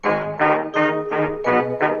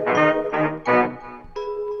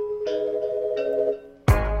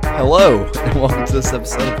to this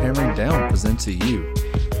episode of Hammering Down, presented to you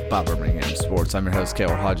by Birmingham Sports. I'm your host,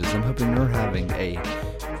 Kaylor Hodges. I'm hoping you're having a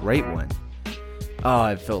great one. Oh,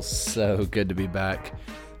 it feels so good to be back.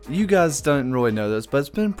 You guys don't really know this, but it's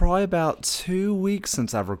been probably about 2 weeks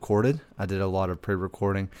since I've recorded. I did a lot of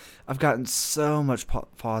pre-recording. I've gotten so much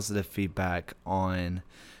positive feedback on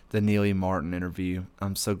the Neely Martin interview.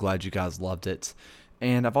 I'm so glad you guys loved it.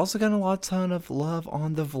 And I've also gotten a ton of love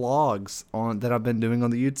on the vlogs that I've been doing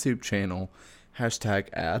on the YouTube channel.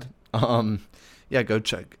 #ad. Go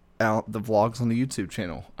check out the vlogs on the YouTube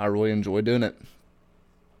channel. I really enjoy doing it.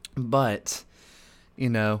 But,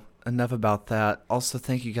 enough about that. Also,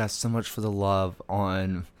 thank you guys so much for the love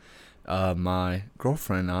on my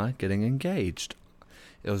girlfriend and I getting engaged.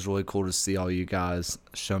 It was really cool to see all you guys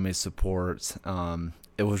show me support.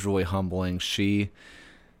 It was really humbling. She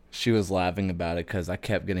was laughing about it because I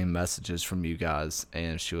kept getting messages from you guys,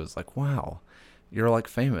 and she was like, wow, you're like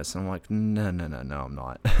famous. And I'm like, no, I'm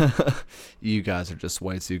not. You guys are just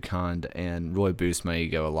way too kind and really boost my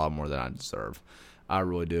ego a lot more than I deserve. I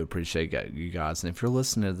really do appreciate you guys. And if you're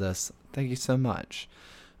listening to this, thank you so much.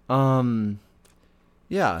 We're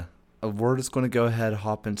just going to go ahead and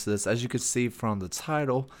hop into this. As you can see from the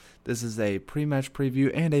title, this is a pre-match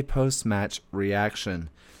preview and a post-match reaction.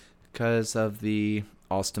 Because of the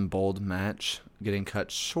Austin Bold match getting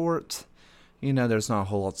cut short, there's not a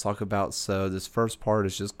whole lot to talk about, so this first part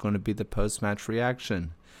is just going to be the post-match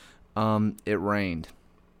reaction. It rained.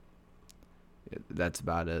 That's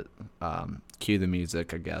about it. Cue the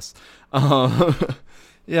music, I guess.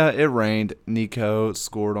 It rained. Nico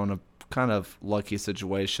scored on a kind of lucky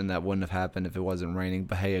situation that wouldn't have happened if it wasn't raining,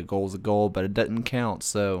 but hey, a goal's a goal, but it doesn't count,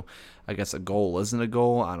 so I guess a goal isn't a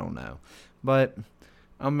goal. I don't know. But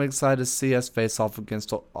I'm excited to see us face off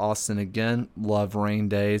against Austin again. Love rain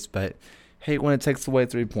days, but hate when it takes away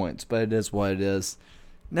 3 points. But it is what it is.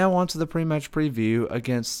 Now on to the pre-match preview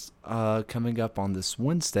against coming up on this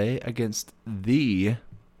Wednesday against the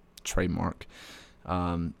trademark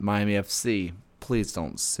Miami FC. Please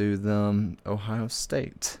don't sue them, Ohio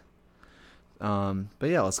State.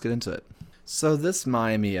 Let's get into it. So this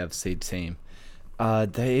Miami FC team,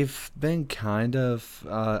 they've been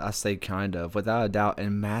without a doubt, a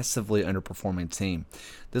massively underperforming team.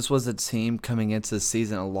 This was a team coming into the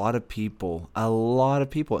season, a lot of people,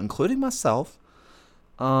 including myself,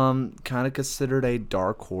 kind of considered a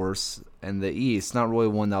dark horse in the East. Not really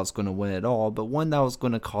one that was going to win it all, but one that was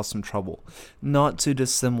going to cause some trouble. Not too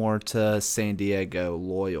dissimilar to San Diego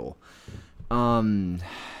Loyal.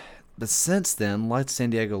 But since then, like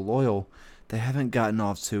San Diego Loyal, they haven't gotten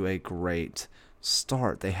off to a great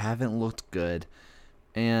start. They haven't looked good,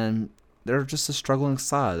 and they're just a struggling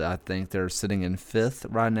side. I think they're sitting in 5th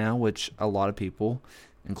right now, which a lot of people,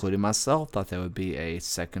 including myself, thought they would be a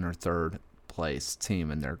 2nd or 3rd place team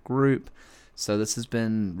in their group. So this has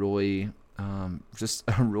been really just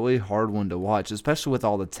a really hard one to watch, especially with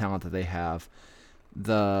all the talent that they have.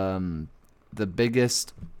 The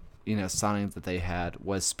biggest signing that they had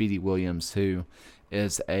was Speedy Williams, who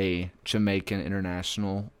is a Jamaican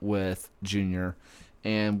international with Junior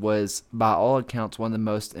and was, by all accounts, one of the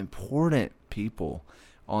most important people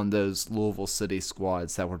on those Louisville City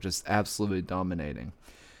squads that were just absolutely dominating.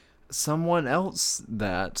 Someone else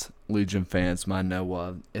that Legion fans might know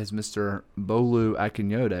of is Mr. Bolu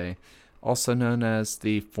Akinyode, also known as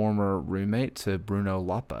the former roommate to Bruno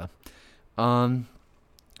Lapa.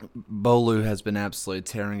 Bolu has been absolutely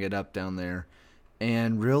tearing it up down there.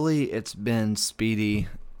 And really, it's been Speedy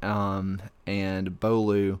and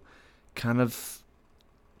Bolu kind of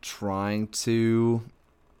trying to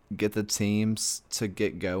get the teams to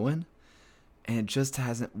get going. And it just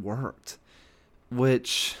hasn't worked,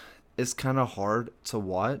 which is kind of hard to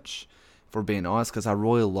watch, for being honest, because I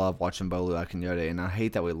really love watching Bolu Akinyode, and I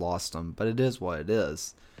hate that we lost him, but it is what it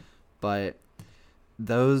is. But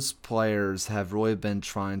those players have really been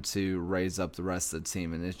trying to raise up the rest of the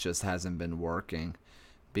team, and it just hasn't been working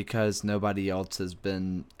because nobody else has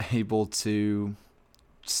been able to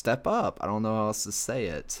step up. I don't know how else to say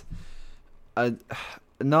it.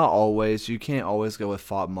 Not always. You can't always go with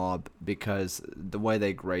Fop Mob because the way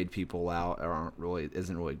they grade people out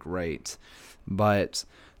isn't really great. But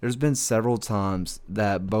there's been several times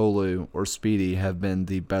that Bolu or Speedy have been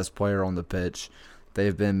the best player on the pitch.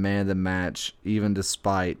 They've been man of the match, even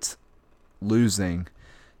despite losing.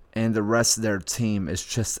 And the rest of their team is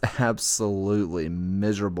just absolutely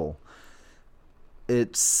miserable.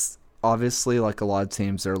 It's obviously, like a lot of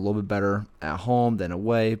teams, they're a little bit better at home than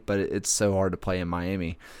away, but it's so hard to play in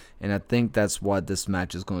Miami. And I think that's what this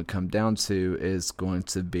match is going to come down to, is going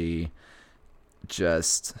to be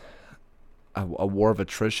just a war of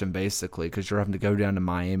attrition basically, because you're having to go down to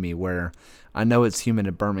Miami, where I know it's humid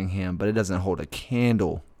in Birmingham, but it doesn't hold a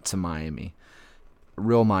candle to Miami.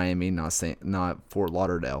 Real Miami, not Fort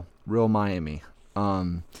Lauderdale. Real Miami.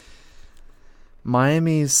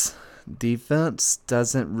 Miami's defense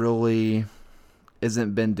isn't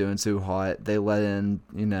been doing too hot. They let in,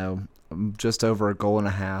 just over a goal and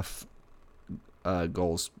a half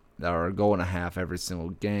goals, or a goal and a half every single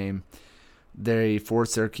game. They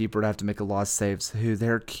force their keeper to have to make a lot of saves, who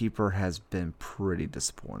their keeper has been pretty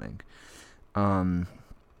disappointing.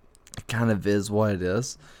 It kind of is what it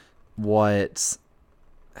is. What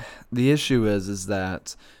the issue is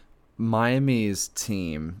that Miami's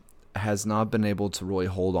team has not been able to really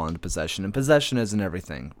hold on to possession. And possession isn't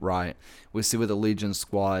everything, right? We see with the Legion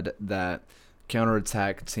squad that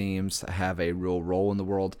counterattack teams have a real role in the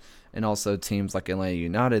world, and also teams like Atlanta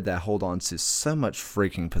United that hold on to so much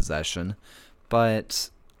freaking possession, but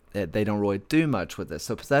they don't really do much with it.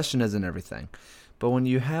 So possession isn't everything. But when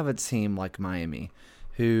you have a team like Miami,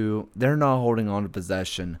 who they're not holding on to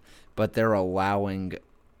possession, but they're allowing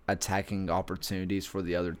attacking opportunities for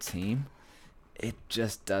the other team, it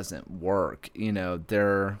just doesn't work.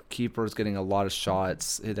 Their keeper's getting a lot of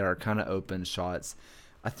shots. There are kind of open shots.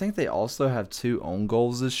 I think they also have 2 own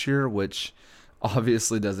goals this year, which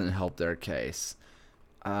obviously doesn't help their case.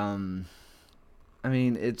 It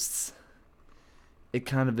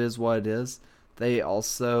kind of is what it is. They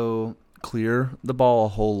also clear the ball a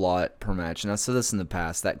whole lot per match. And I said this in the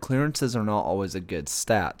past, that clearances are not always a good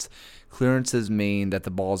stat. Clearances mean that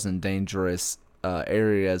the ball's in dangerous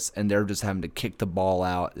areas, and they're just having to kick the ball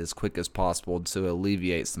out as quick as possible to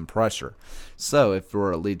alleviate some pressure. So if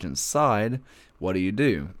you're Allegiant's side, what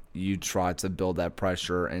do? You try to build that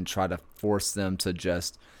pressure and try to force them to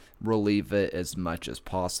just relieve it as much as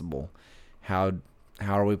possible. How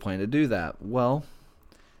are we planning to do that? Well,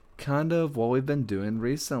 kind of what we've been doing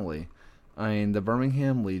recently. The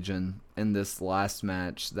Birmingham Legion in this last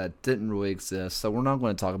match that didn't really exist, so we're not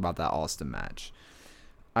going to talk about that Austin match.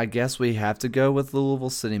 I guess we have to go with the Louisville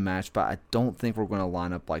City match, but I don't think we're going to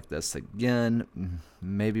line up like this again.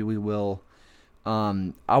 Maybe we will.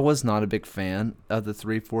 I was not a big fan of the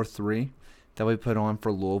 3-4-3 that we put on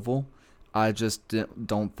for Louisville. I just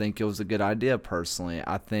don't think it was a good idea personally.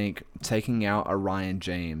 I think taking out a Ryan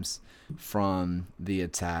James from the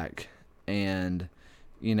attack and,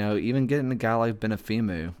 even getting a guy like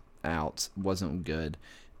Benefemu out wasn't good.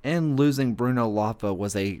 And losing Bruno Lapa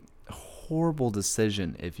was a horrible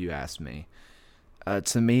decision, if you ask me.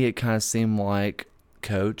 To me, it kind of seemed like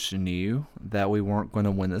Coach knew that we weren't going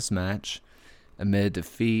to win this match amid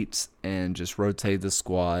defeat and just rotated the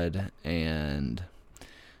squad and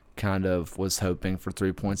kind of was hoping for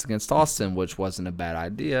 3 points against Austin, which wasn't a bad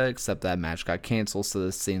idea, except that match got canceled, so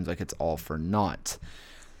this seems like it's all for naught.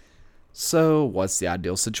 So what's the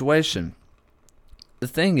ideal situation? The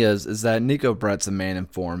thing is that Nico Brett's a man in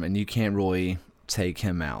form, and you can't really take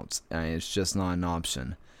him out. It's just not an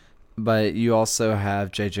option. But you also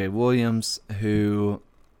have J.J. Williams, who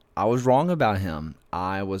I was wrong about him.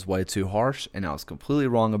 I was way too harsh, and I was completely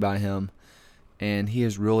wrong about him. And he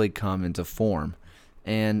has really come into form.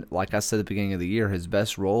 And like I said at the beginning of the year, his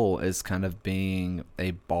best role is kind of being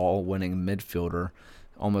a ball-winning midfielder,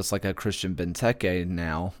 almost like a Christian Benteke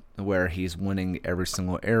now, where he's winning every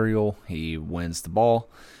single aerial. He wins the ball,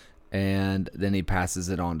 and then he passes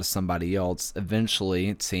it on to somebody else.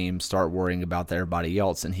 Eventually, teams start worrying about everybody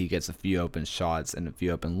else, and he gets a few open shots and a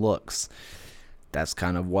few open looks. That's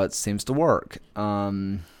kind of what seems to work.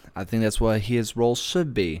 I think that's what his role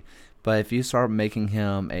should be. But if you start making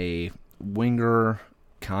him a winger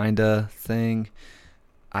kinda thing,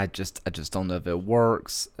 I just don't know if it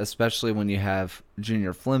works, especially when you have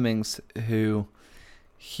Junior Flemings, who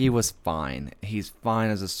he was fine. He's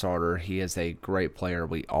fine as a starter. He is a great player.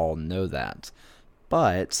 We all know that.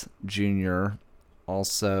 But Junior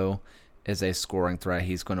also is a scoring threat.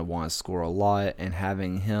 He's going to want to score a lot, and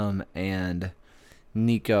having him and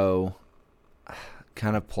Nico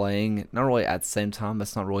kind of playing, not really at the same time,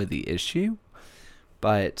 that's not really the issue,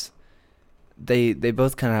 but they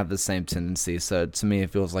both kind of have the same tendency. So to me,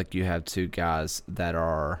 it feels like you have 2 guys that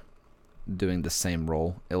are doing the same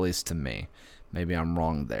role, at least to me. Maybe I'm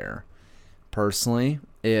wrong there. Personally,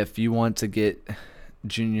 if you want to get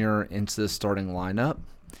Junior into the starting lineup,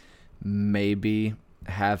 maybe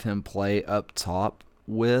have him play up top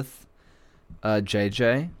with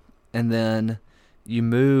JJ, and then you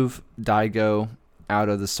move Daigo out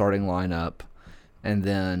of the starting lineup and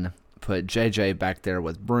then put JJ back there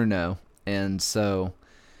with Bruno. And so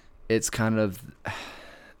it's kind of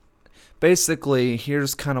basically,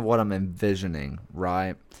 here's kind of what I'm envisioning,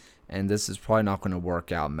 right? and this is probably not going to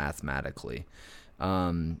work out mathematically.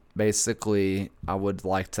 Basically, I would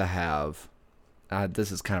like to have.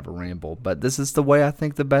 This is kind of a ramble, but this is the way I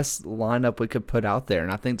think the best lineup we could put out there,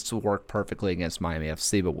 and I think this will work perfectly against Miami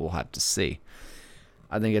FC, but we'll have to see.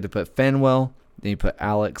 I think you have to put Fanwell, then you put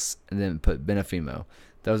Alex, and then put Benefimo.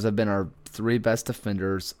 Those have been our 3 best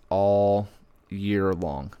defenders all year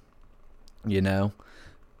long. You know,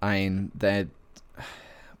 I mean that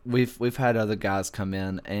we've had other guys come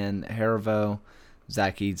in, and Heravo,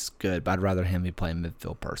 Zaki's good, but I'd rather him be playing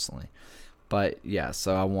midfield personally. But yeah,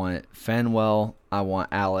 so I want Fanwell, I want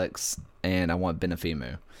Alex, and I want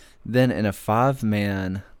Benefimo. Then in a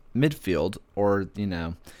 5-man midfield, or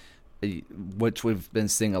which we've been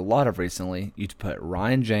seeing a lot of recently, you'd put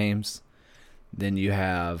Ryan James, then you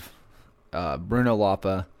have Bruno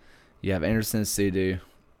Lapa, you have Anderson Sidu,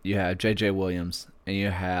 you have JJ Williams, and you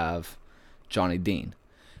have Johnny Dean.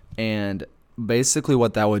 And basically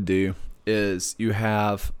what that would do is you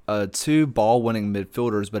have 2 ball-winning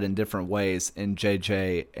midfielders, but in different ways, in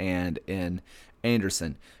JJ and in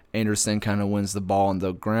Anderson. Anderson kind of wins the ball on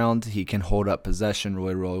the ground. He can hold up possession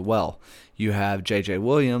really, really well. You have JJ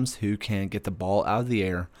Williams, who can get the ball out of the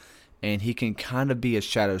air, and he can kind of be a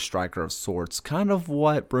shadow striker of sorts, kind of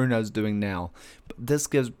what Bruno's doing now. But this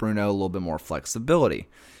gives Bruno a little bit more flexibility.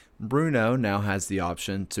 Bruno now has the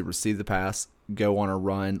option to receive the pass, go on a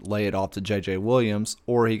run, lay it off to JJ Williams,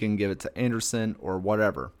 or he can give it to Anderson or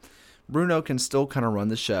whatever. Bruno can still kind of run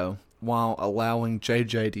the show while allowing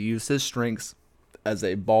JJ to use his strengths as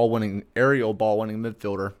a aerial ball-winning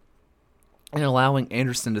midfielder, and allowing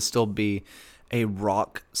Anderson to still be a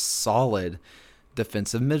rock-solid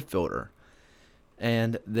defensive midfielder.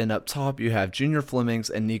 And then up top, you have Junior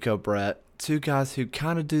Flemings and Nico Brett, 2 guys who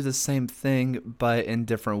kind of do the same thing, but in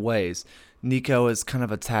different ways. Nico is kind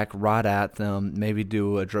of attack right at them, maybe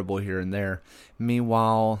do a dribble here and there.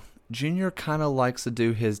 Meanwhile, Junior kind of likes to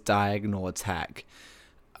do his diagonal attack.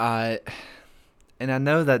 And I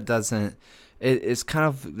know that doesn't... It's kind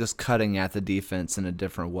of just cutting at the defense in a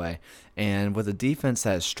different way. And with a defense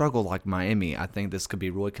that has struggled like Miami, I think this could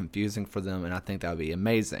be really confusing for them, and I think that would be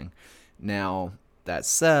amazing. Now, that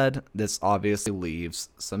said, this obviously leaves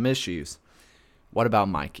some issues. What about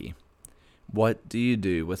Mikey? What do you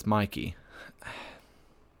do with Mikey?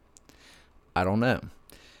 I don't know.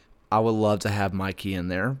 I would love to have Mikey in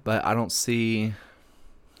there, but I don't see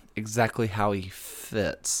exactly how he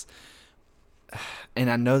fits. And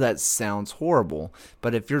I know that sounds horrible,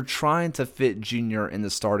 but if you're trying to fit Junior in the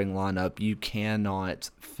starting lineup, you cannot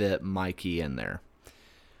fit Mikey in there.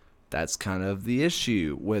 That's kind of the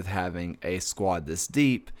issue with having a squad this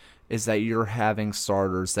deep, is that you're having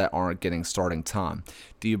starters that aren't getting starting time.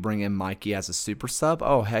 Do you bring in Mikey as a super sub?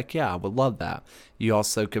 Oh, heck yeah, I would love that. You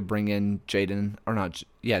also could bring in Jadon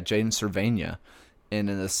Cervania in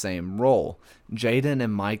the same role. Jadon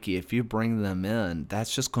and Mikey, if you bring them in,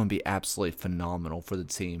 that's just going to be absolutely phenomenal for the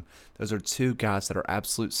team. Those are 2 guys that are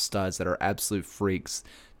absolute studs, that are absolute freaks,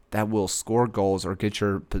 that will score goals or get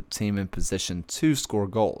your team in position to score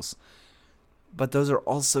goals. But those are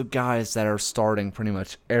also guys that are starting pretty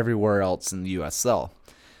much everywhere else in the USL.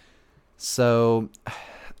 So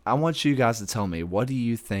I want you guys to tell me, what do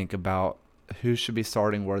you think about who should be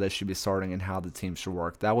starting, where they should be starting, and how the team should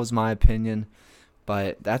work? That was my opinion,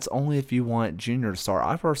 but that's only if you want Junior to start.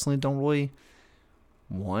 I personally don't really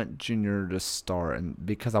want Junior to start, and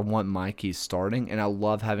because I want Mikey starting, and I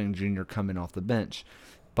love having Junior coming off the bench.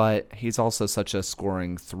 But he's also such a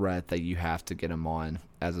scoring threat that you have to get him on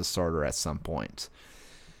as a starter at some point.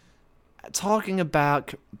 Talking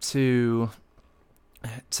back to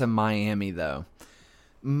Miami, though,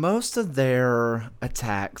 most of their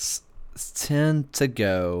attacks tend to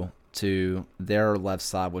go to their left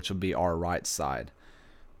side, which will be our right side.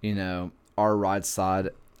 Our right side,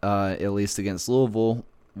 at least against Louisville,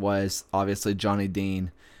 was obviously Johnny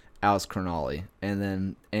Dean, Alex Crognale, and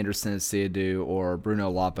then Anderson Siadu or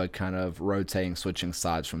Bruno Lapa kind of rotating, switching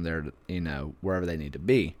sides from there to, wherever they need to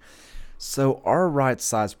be. So our right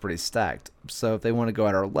side's pretty stacked. So if they want to go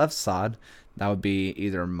at our left side, that would be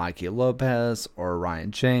either Mikey Lopez or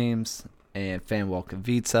Ryan James and Fanwell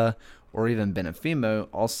Kavita or even Benefimo,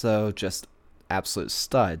 also just absolute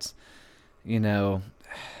studs.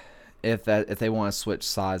 If they want to switch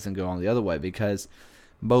sides and go on the other way, because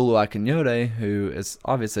Bolu Akinyode, who is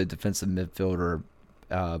obviously a defensive midfielder,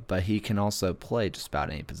 but he can also play just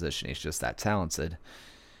about any position. He's just that talented.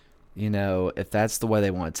 If that's the way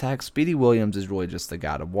they want to attack, Speedy Williams is really just the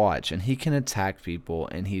guy to watch, and he can attack people,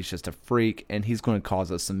 and he's just a freak, and he's going to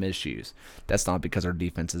cause us some issues. That's not because our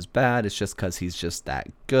defense is bad, it's just because he's just that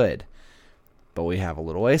good. But we have a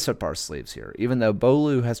little ace up our sleeves here. Even though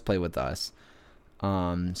Bolu has played with us,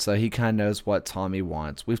 So he kind of knows what Tommy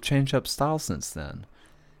wants. We've changed up style since then.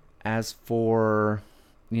 As for,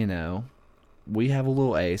 we have a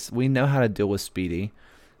little ace. We know how to deal with Speedy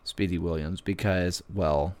Williams, because,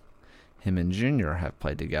 well, him and Junior have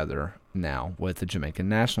played together now with the Jamaican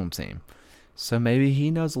national team. So maybe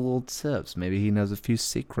he knows a little tips. Maybe he knows a few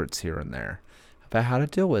secrets here and there about how to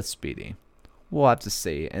deal with Speedy. We'll have to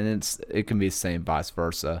see. And it can be the same vice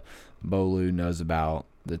versa. Bolu knows about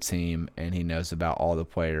the team, and he knows about all the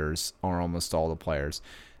players, or almost all the players.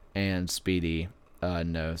 And Speedy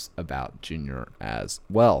knows about Junior as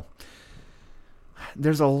well.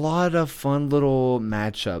 There's a lot of fun little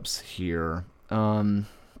matchups here.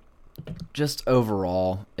 Just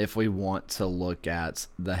overall, if we want to look at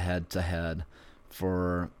the head-to-head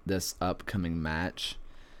for this upcoming match,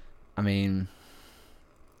 I mean,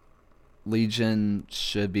 Legion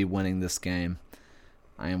should be winning this game,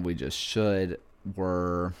 and we just should.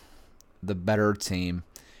 We're the better team.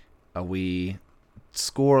 We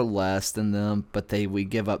score less than them, but we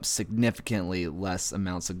give up significantly less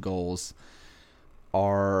amounts of goals.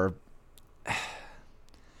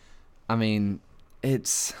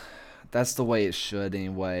 That's the way it should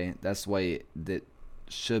anyway. That's the way that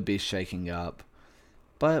should be shaking up.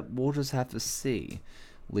 But we'll just have to see.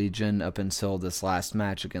 Legion, up until this last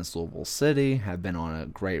match against Louisville City, have been on a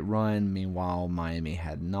great run. Meanwhile, Miami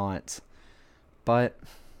had not. But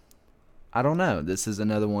I don't know. This is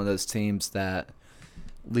another one of those teams that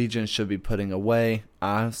Legion should be putting away.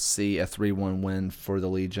 I see a 3-1 win for the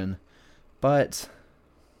Legion. But,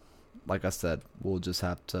 like I said, we'll just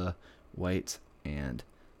have to wait and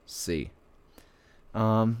see.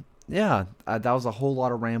 That was a whole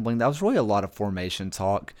lot of rambling. That was really a lot of formation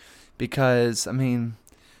talk, because,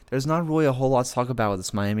 there's not really a whole lot to talk about with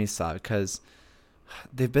this Miami side, because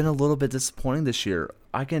they've been a little bit disappointing this year.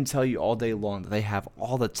 I can tell you all day long that they have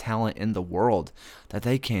all the talent in the world, that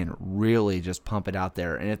they can really just pump it out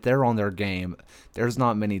there. And if they're on their game, there's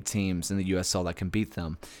not many teams in the USL that can beat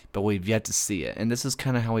them. But we've yet to see it. And this is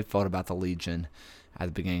kind of how we felt about the Legion at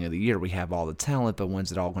the beginning of the year. We have all the talent, but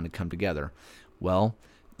when's it all going to come together? Well,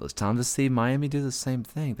 it's time to see Miami do the same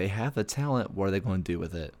thing. They have the talent. What are they going to do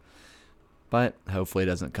with it? But hopefully it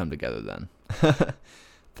doesn't come together then.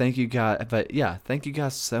 Thank you guys. But yeah, thank you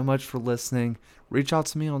guys so much for listening. Reach out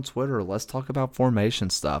to me on Twitter. Let's talk about formation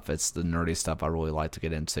stuff. It's the nerdy stuff I really like to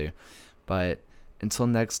get into. But until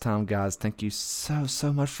next time, guys, thank you so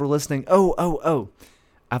much for listening. Oh.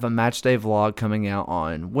 I have a match day vlog coming out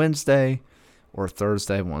on Wednesday or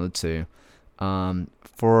Thursday, one of the two,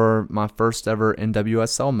 for my first ever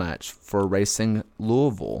NWSL match for Racing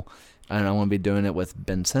Louisville. And I'm going to be doing it with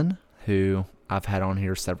Benton, who I've had on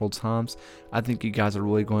here several times. I think you guys are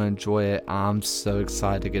really going to enjoy it. I'm so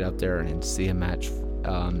excited to get up there and see a match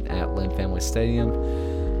at Lynn Family Stadium.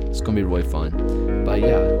 It's going to be really fun. But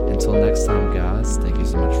yeah, until next time, guys, thank you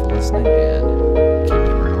so much for listening, and keep it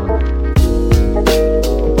on.